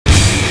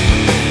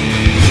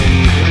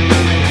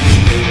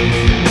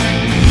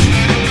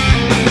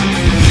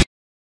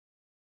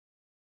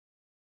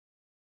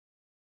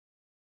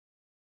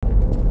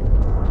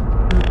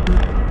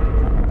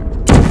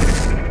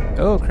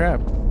crap.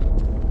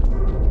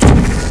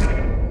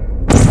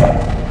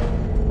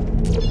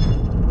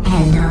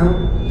 Hello?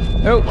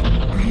 Oh!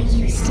 Are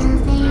you still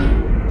there?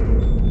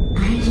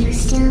 Are you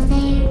still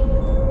there?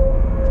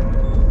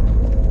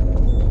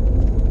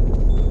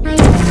 I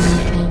don't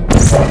think.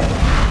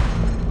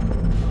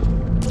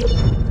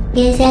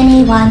 Is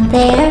anyone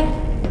there?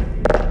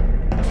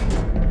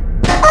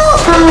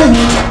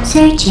 Sorry,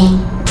 searching.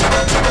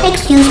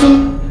 Excuse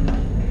me.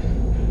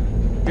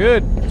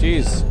 Good.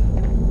 Jeez.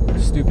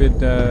 Stupid,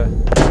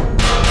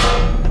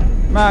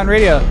 Come on,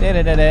 radio.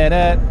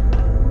 Da-da-da-da-da.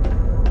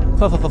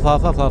 Fla fla fla fla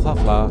fla fla fla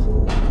fla.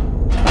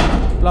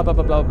 Blah blah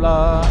blah blah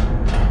blah.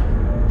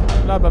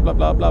 Blah blah blah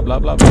blah blah blah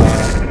blah blah.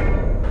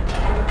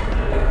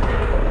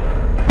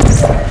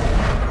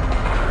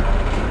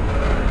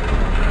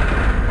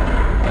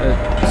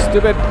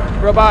 Stupid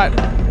robot.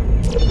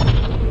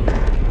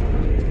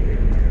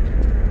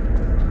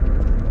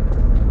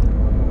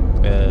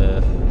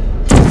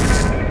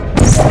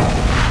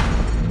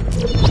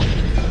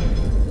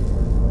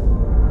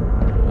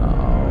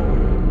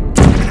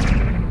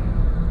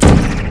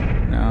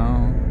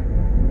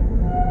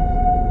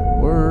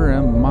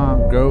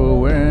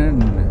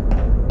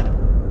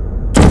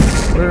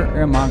 Where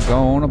am I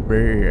gonna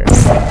be?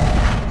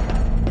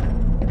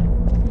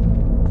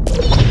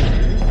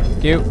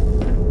 Cute.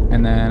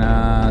 And then,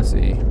 let's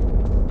see.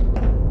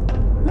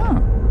 Oh.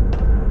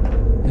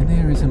 And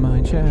there is a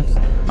mine shaft.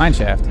 Mine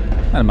shaft.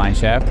 Not a mine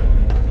shaft.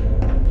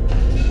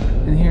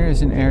 And here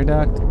is an air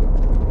duct.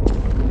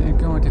 They're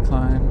going to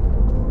climb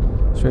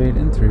straight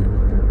and through.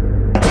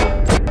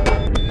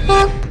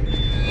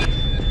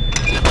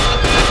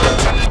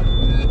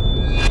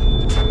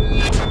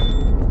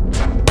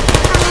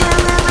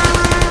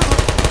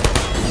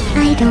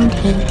 I don't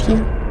hate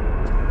you.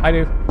 I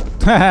do.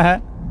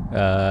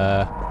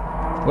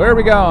 Where are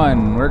we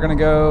going? We're gonna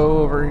go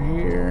over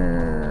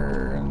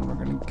here, and we're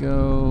gonna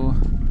go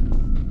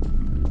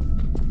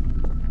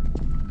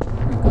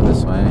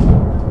this way.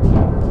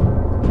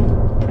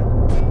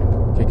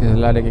 Kick is a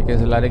lot, kick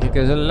is a lot, kick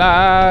is a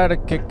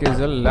lot, kick is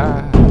a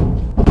lot.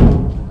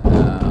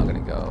 I'm gonna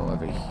go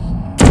over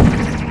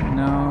here.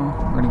 No,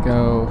 we're gonna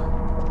go.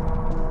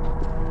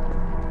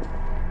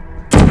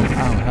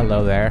 Oh,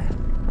 hello there.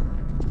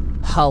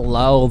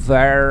 Hello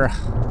there.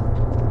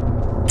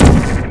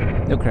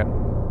 No crap.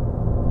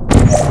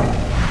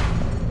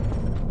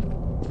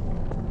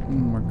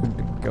 We're good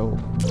to go.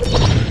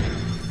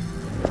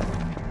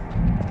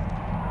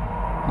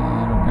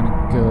 And we're gonna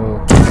go.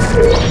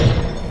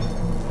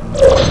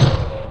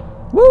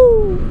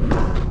 Woo!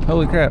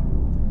 Holy crap.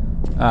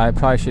 I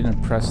probably shouldn't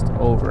have pressed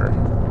over.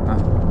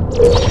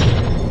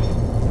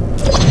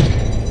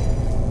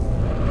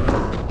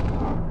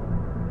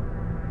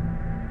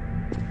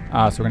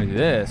 So we're gonna do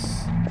this.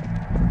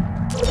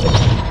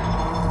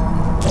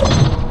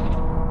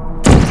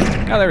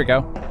 Oh, there we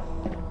go.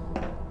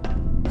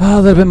 Oh,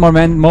 a little bit more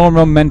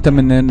momentum,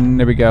 and then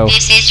there we go.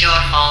 This is your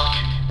fault.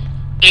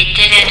 It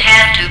didn't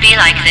have to be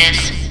like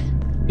this.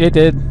 It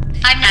did.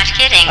 I'm not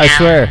kidding I now.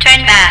 swear.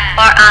 Turn back,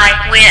 or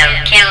I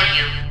will kill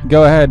you.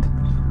 Go ahead.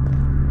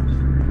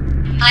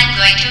 I'm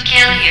going to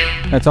kill you.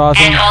 That's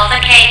awesome. And all the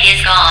cake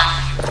is gone.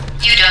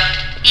 You don't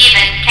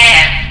even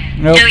care.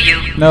 Nope. Do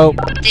you? Nope.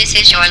 This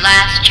is your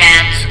last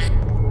chance.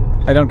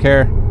 I don't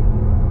care.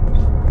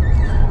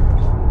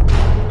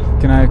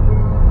 Can I?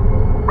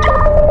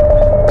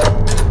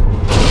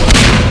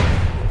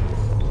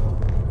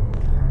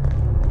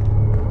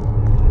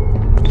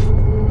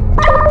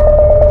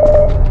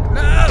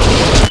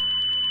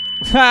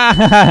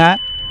 I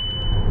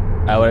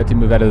would have to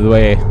move out of the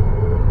way.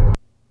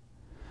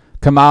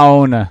 Come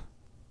on. That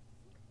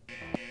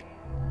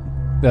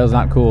was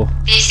not cool.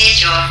 This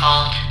is your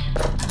fault.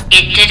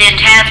 It didn't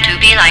have to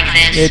be like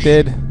this. It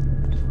did.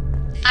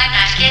 I'm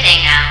not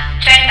kidding now.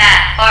 Turn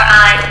back, or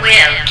I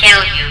will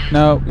kill you.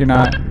 No, you're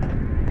not.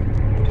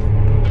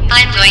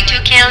 I'm going to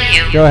kill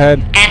you. Go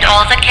ahead. And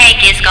all the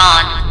cake is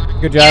gone.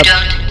 Good job. You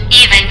don't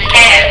even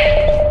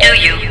care, do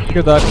you?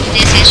 Good luck.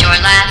 This is your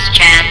last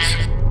chance.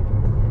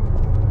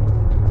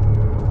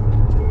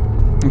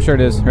 I'm sure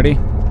it is. Ready?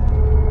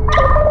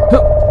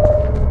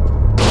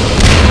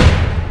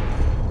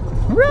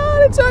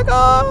 Run in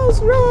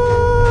circles!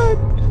 Run!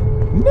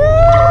 No!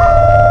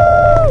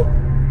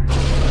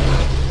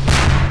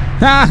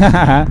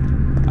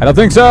 I don't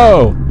think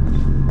so!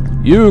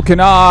 You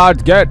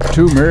cannot get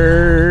to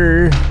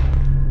me!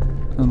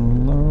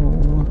 Hello?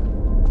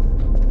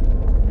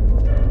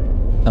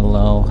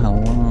 Hello,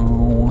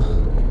 hello.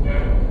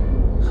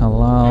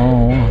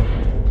 Hello?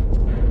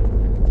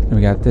 And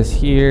we got this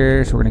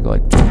here, so we're gonna go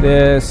like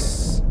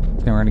this.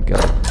 Then we're gonna go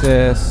like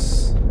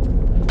this.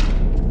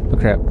 Oh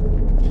crap.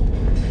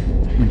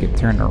 I'm gonna get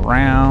turned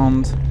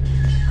around.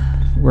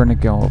 We're gonna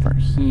go over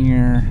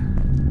here.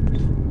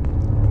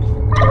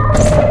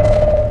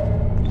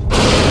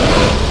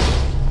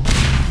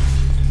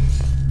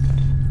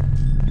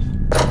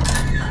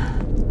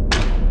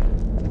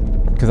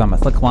 Because I'm a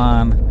slick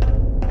one.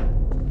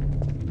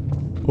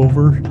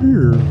 Over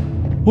here.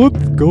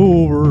 Let's go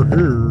over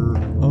here.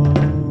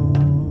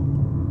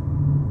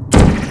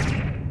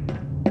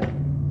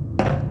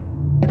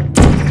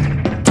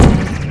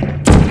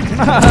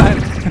 on!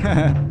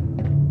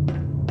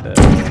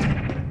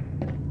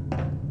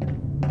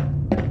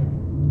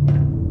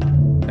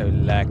 I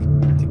would like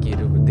to get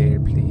over there,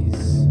 please.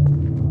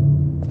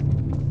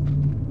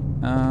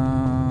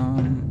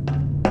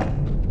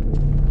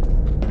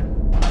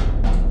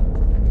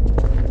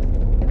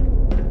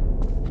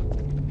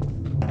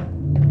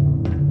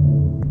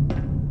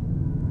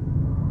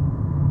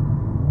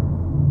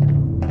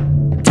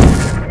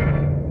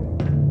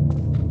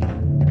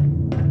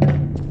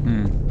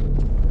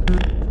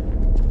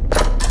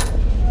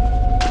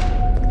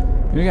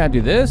 We gotta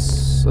do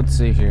this. Let's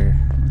see here.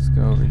 Let's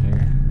go over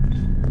here.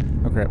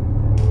 Oh crap.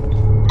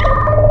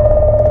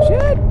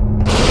 Shit!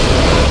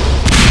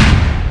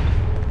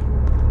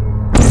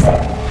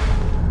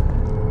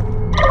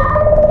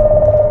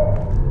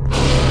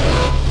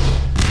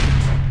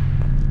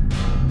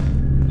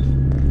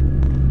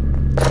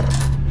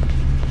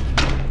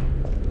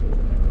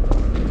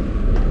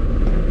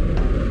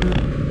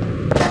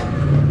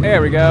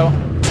 There we go.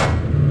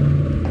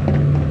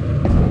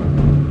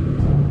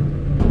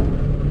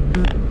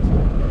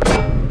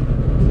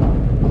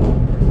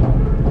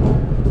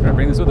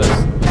 Bring this with us.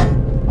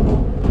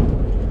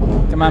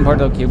 Come on,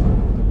 Portal Cube.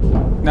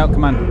 No,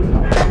 come on.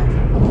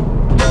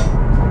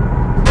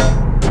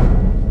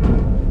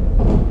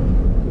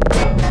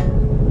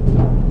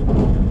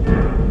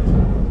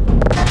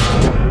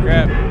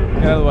 Crap.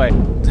 Get out of the way.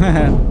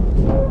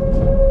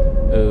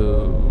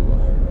 Ooh.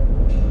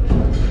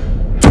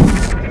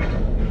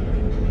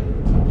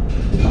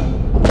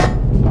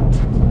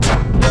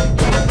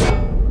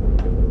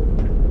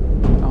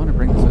 I want to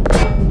bring this with me.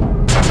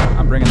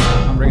 I'm bringing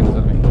this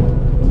with me.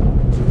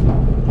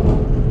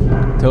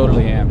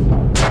 Totally am.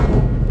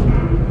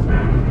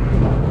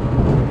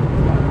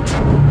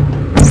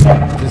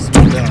 This is what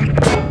I'm doing.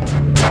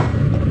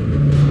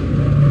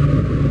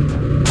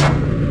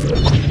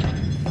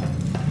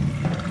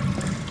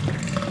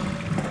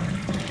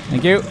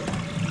 Thank you.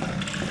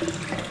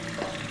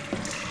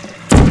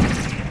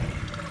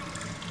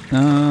 No.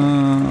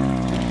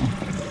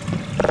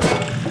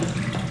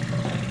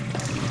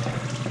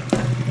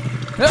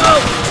 No!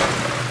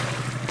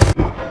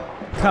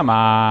 Come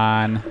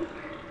on.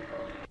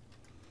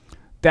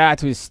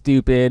 That was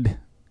stupid.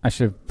 I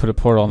should have put a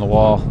portal on the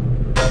wall.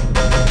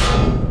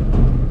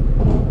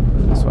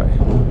 This way.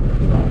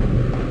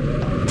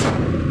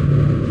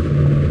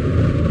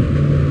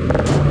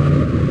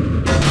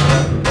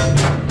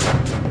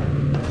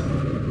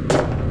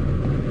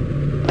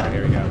 Alright,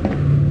 here we go.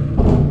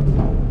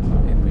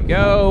 In we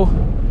go.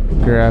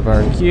 Grab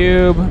our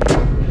cube.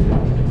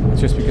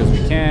 Just because we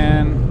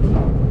can.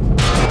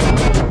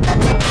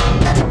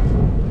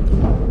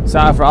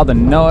 Sorry for all the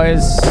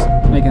noise.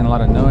 Making a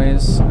lot of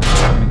noise. I'm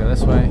gonna go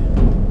this way.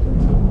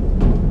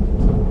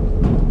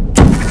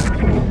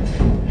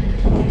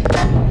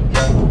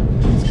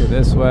 Let's go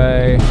this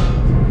way.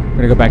 We're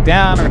gonna go back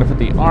down. We're gonna put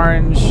the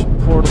orange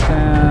portal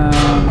down.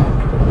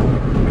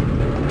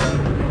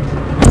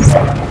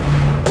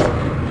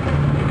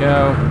 There we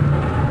go.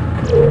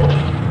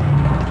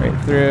 Right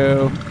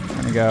through.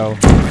 I'm gonna go.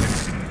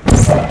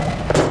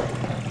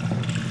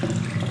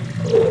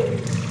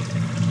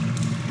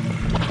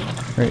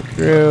 Right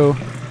through.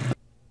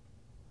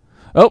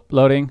 Oh,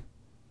 loading.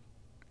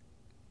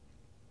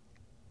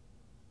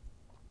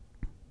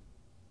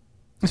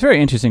 It's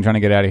very interesting trying to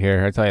get out of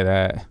here, I'll tell you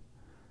that.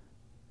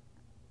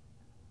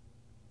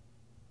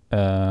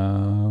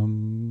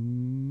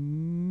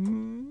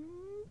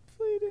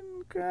 Hopefully it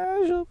didn't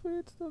crash. Hopefully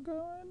it's still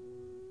going.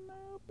 I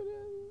hope it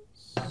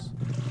is.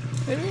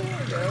 Maybe there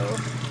we go.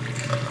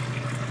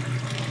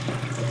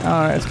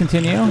 Alright, let's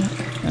continue.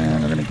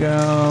 And we're gonna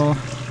go.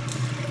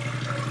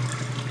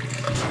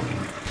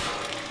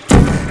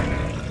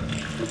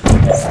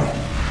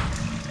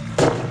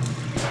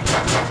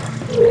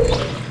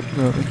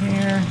 Go over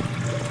here.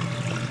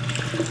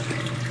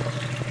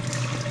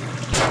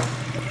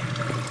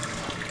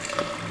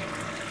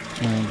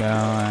 And go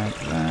like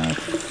that.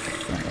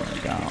 There we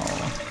go.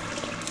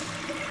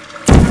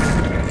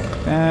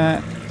 That.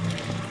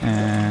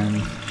 And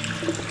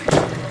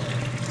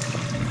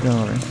go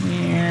over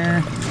here.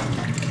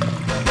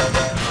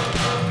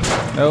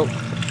 Nope.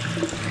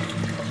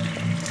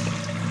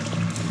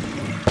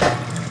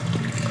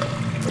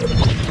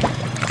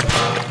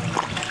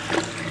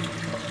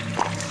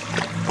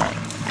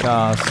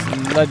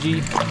 Sludgy.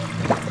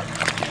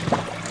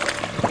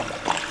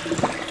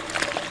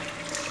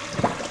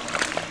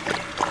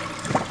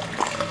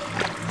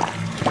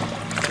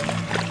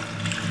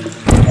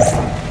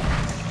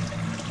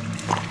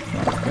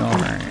 Let's go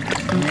over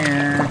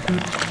here.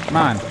 Come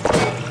on.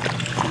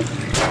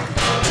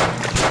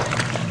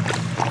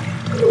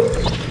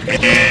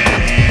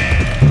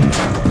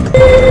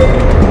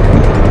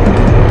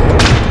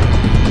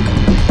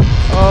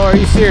 Oh, are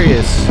you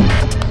serious?